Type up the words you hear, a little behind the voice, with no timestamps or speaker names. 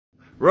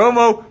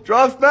Romo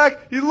drops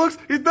back. He looks.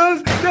 He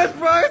does. That's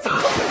Bryant.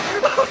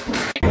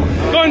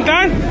 Going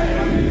down.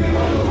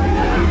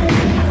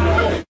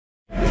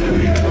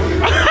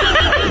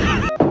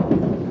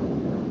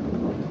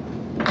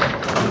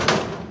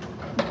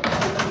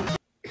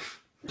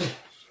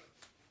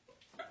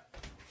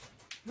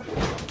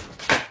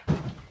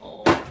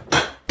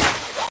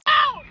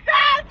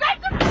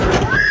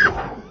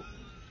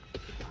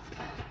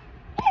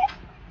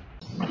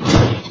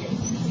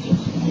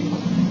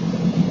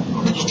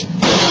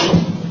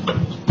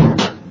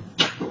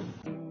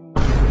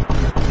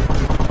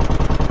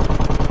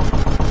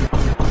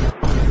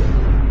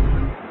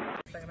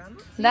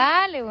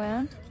 Dale,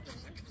 weón.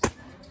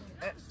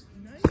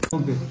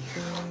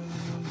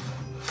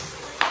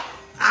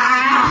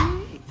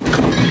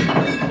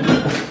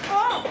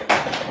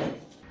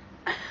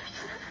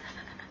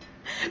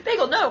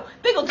 Bagel, no!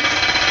 Bagel!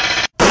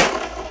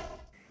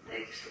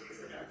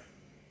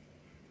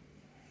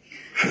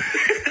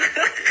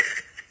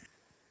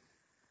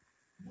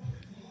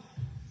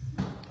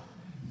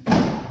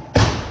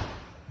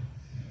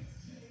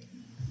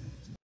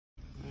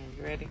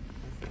 You ready?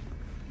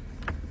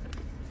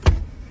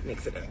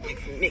 Mix it up,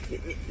 mix it, mix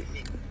it, mix it,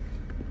 mix it.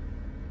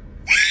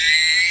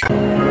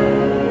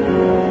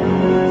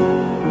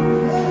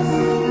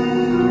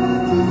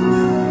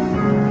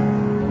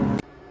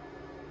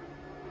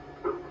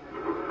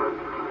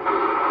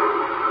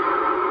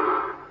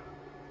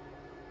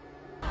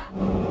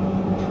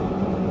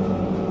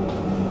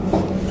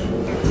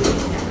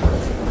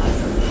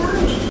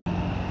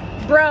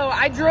 Bro,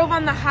 I drove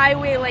on the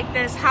highway like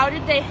this. How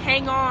did they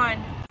hang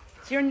on?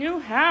 It's your new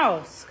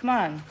house. Come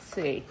on, let's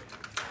see.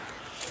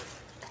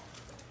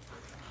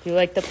 Do you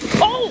like the...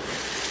 Oh!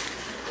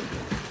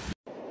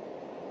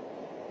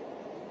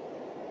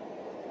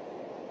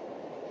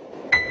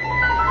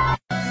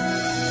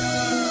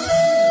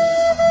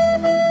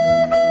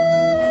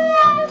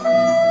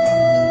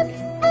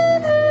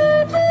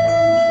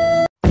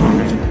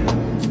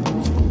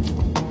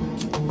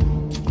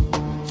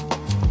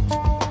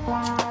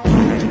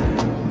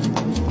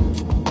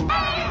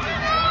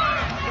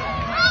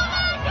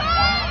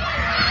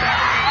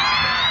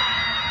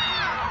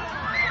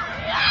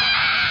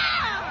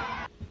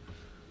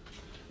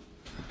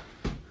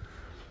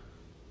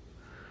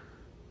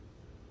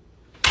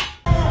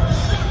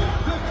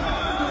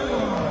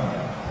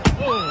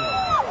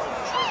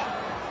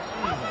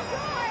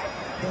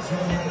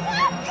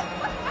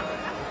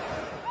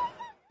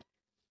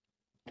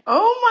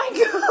 Oh my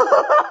god!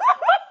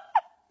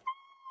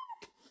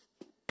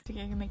 Okay,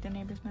 I can make the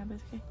neighbors mad, but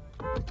it's okay.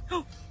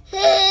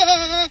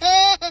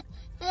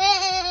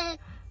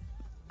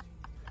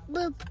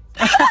 Boop.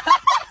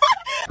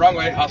 Wrong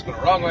way,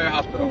 hospital. Wrong way,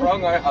 hospital.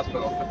 Wrong way,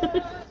 hospital.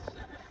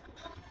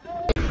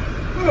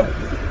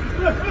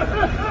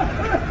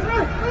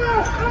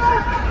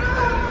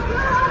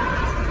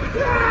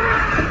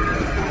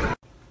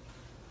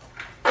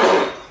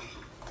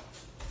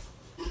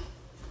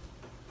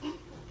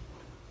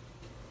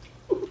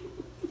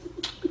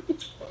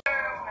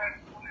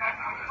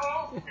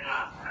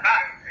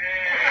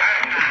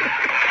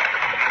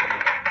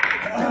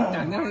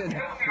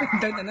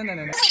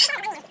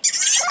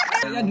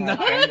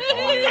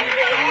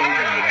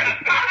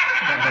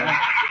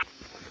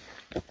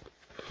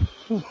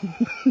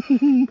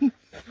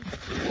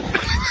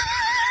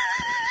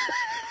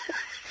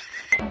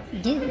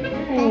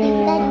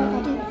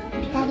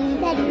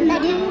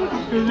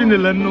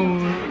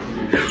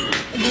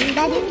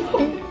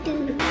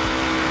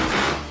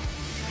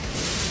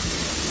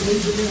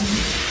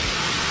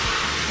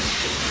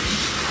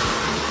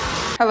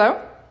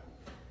 Hello?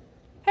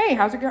 Hey,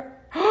 how's it going?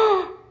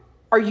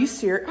 Are you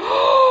serious?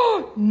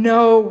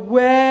 No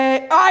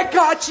way! I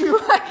got you!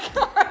 I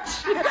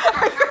got you!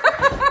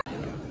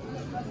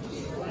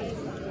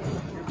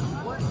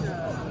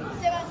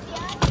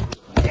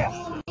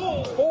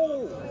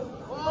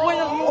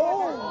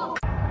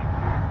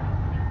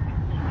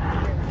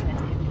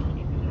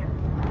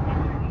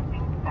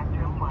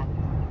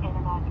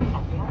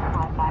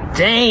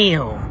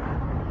 Damn!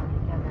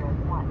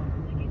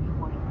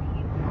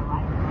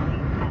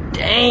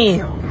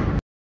 Damn!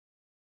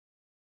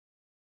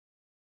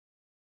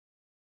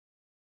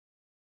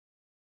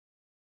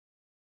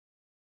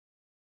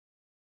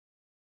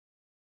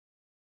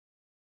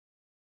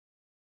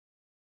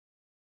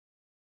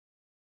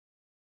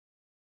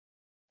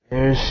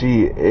 There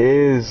she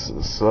is.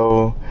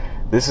 So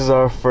this is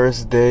our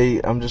first day.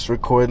 I'm just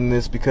recording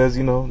this because,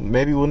 you know,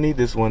 maybe we'll need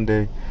this one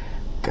day.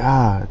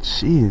 God,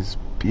 she is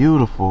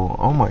beautiful.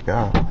 Oh my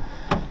god.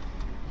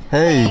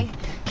 Hey.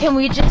 Can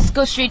we just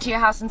go straight to your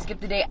house and skip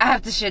the day? I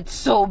have to shit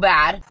so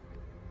bad.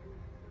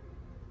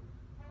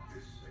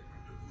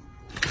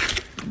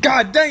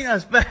 God dang,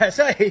 that's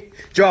fast. Hey,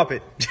 drop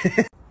it.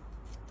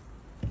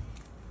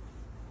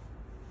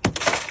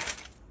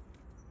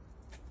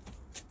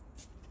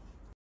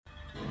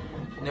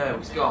 No,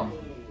 it's gone.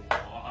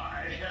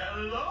 Why,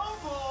 hello,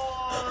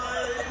 boys.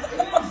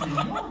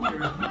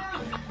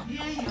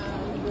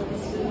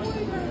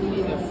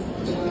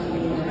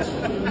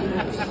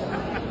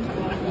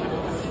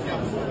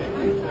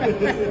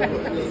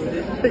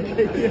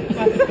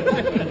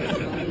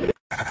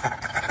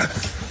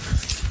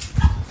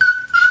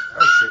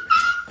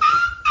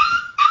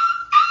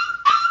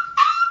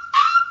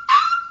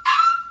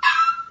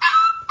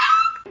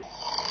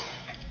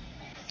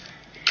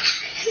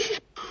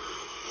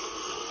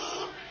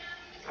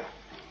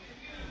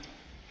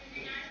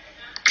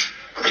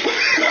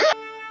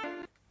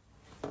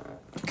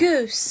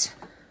 Goose.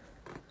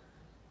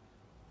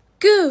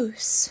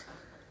 Goose.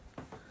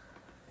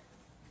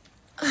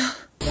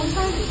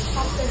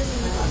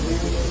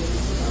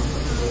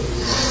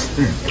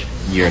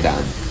 You're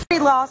done. We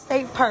lost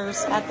a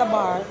purse at the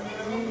bar.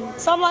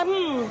 So I'm like,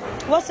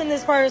 what's in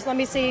this purse? Let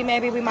me see.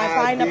 Maybe we might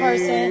find a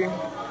person.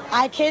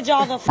 I kid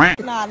y'all the f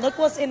not. Look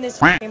what's in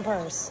this f***ing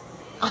purse.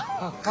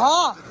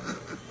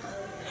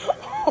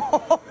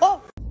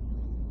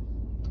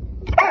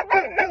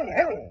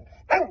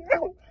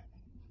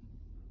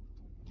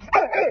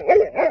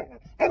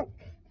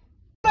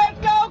 Let's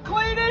go,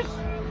 Cletus!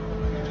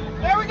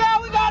 There we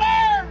go, we got air!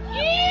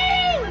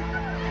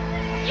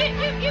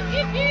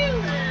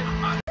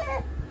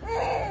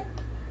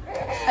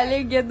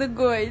 Alegria do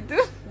goido.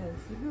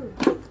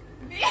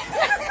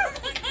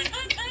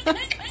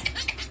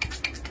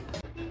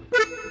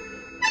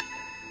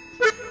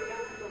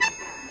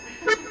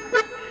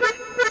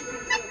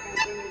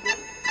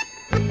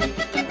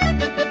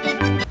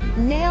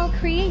 Nail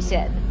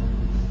created.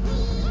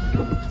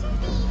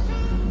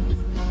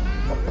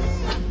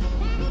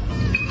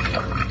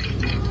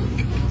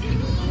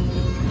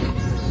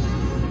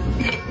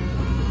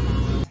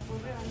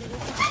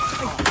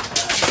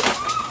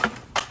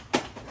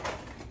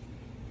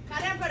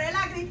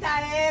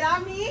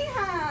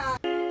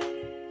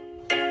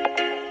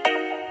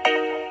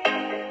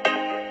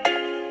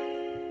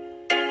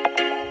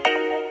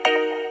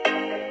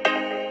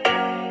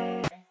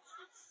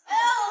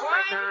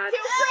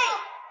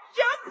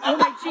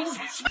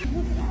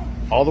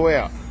 All the way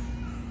out.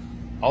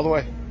 All the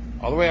way.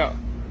 All the way out.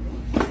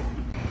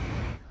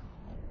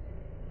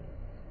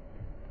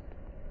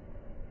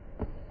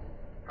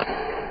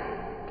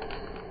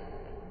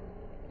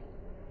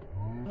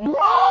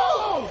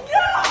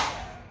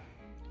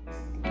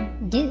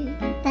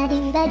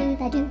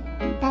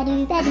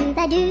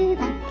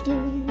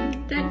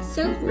 That's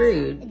so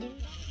rude.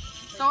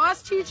 So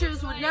us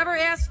teachers would never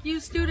ask you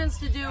students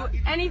to do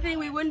anything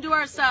we wouldn't do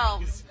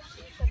ourselves.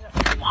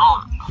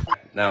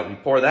 Now you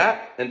pour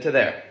that into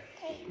there.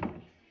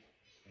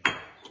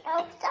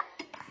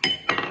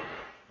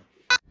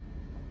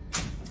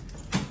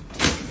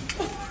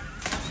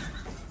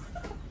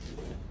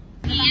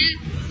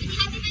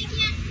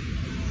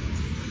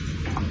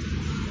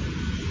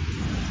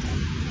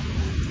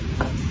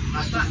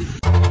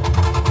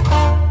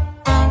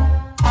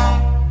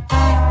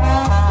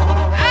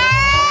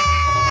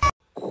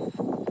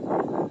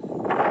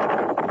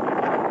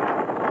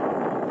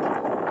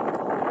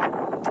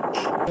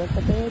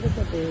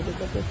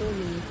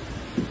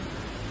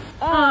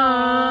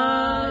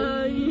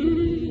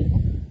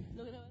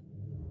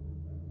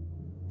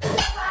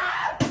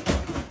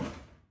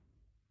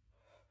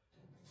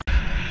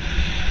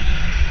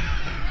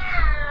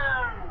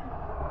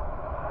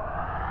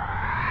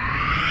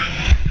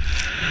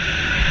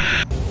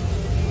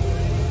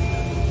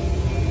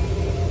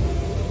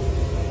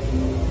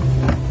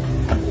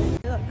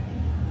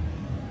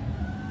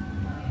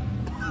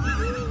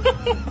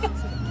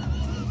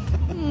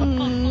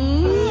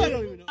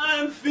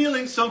 I'm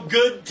feeling so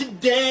good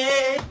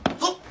today.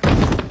 Oh.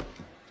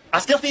 I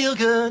still feel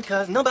good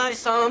cause nobody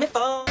saw me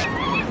fall.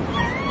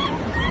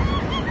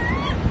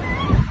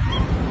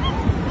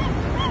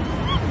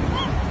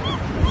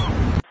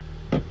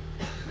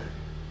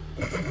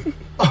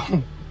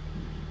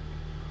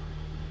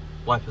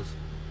 Wipers.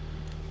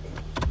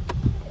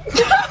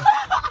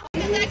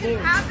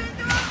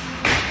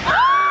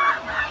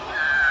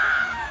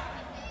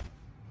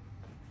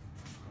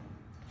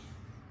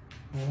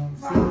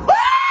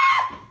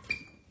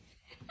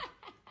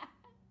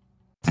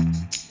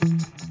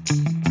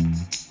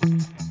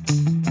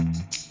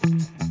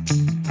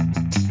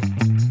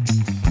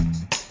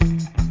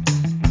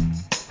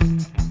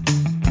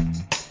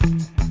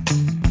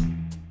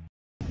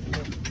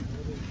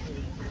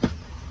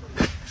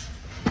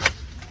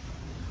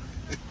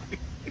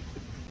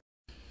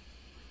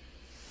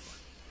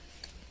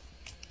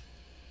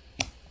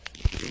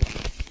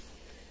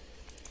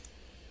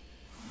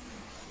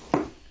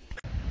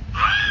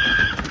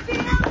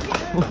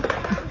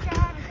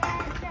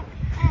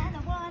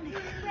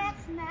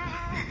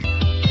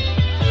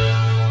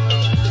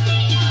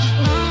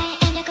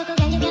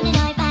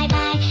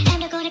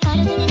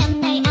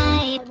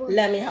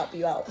 Let me help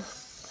you out.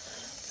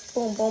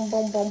 Boom, boom,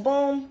 boom, boom,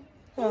 boom.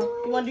 Huh.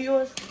 You want to do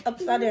yours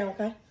upside down,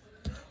 okay?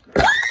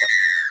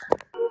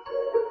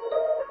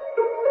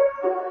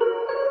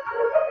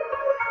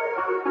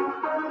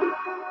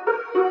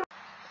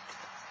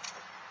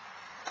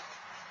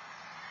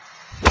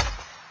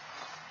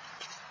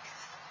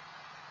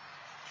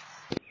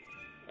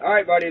 All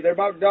right, buddy, they're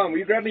about done. Will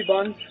you grab me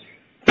buns?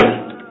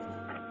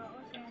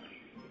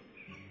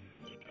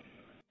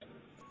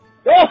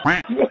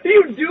 What are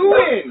you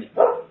doing?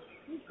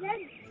 You said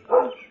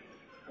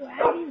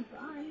grab his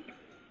bun.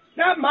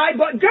 Not my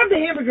bun. Grab the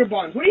hamburger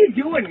buns. What are you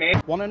doing,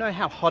 man? Want to know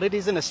how hot it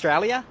is in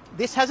Australia?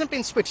 This hasn't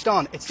been switched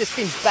on. It's just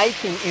been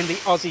baking in the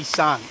Aussie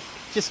sun.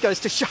 Just goes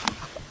to show.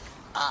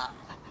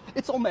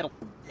 It's all metal.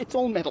 It's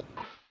all metal.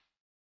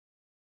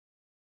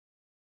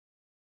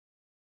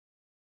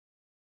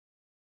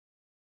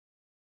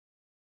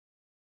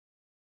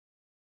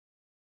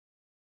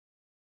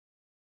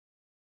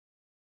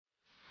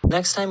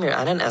 Next time you're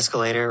at an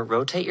escalator,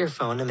 rotate your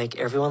phone to make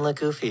everyone look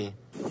goofy.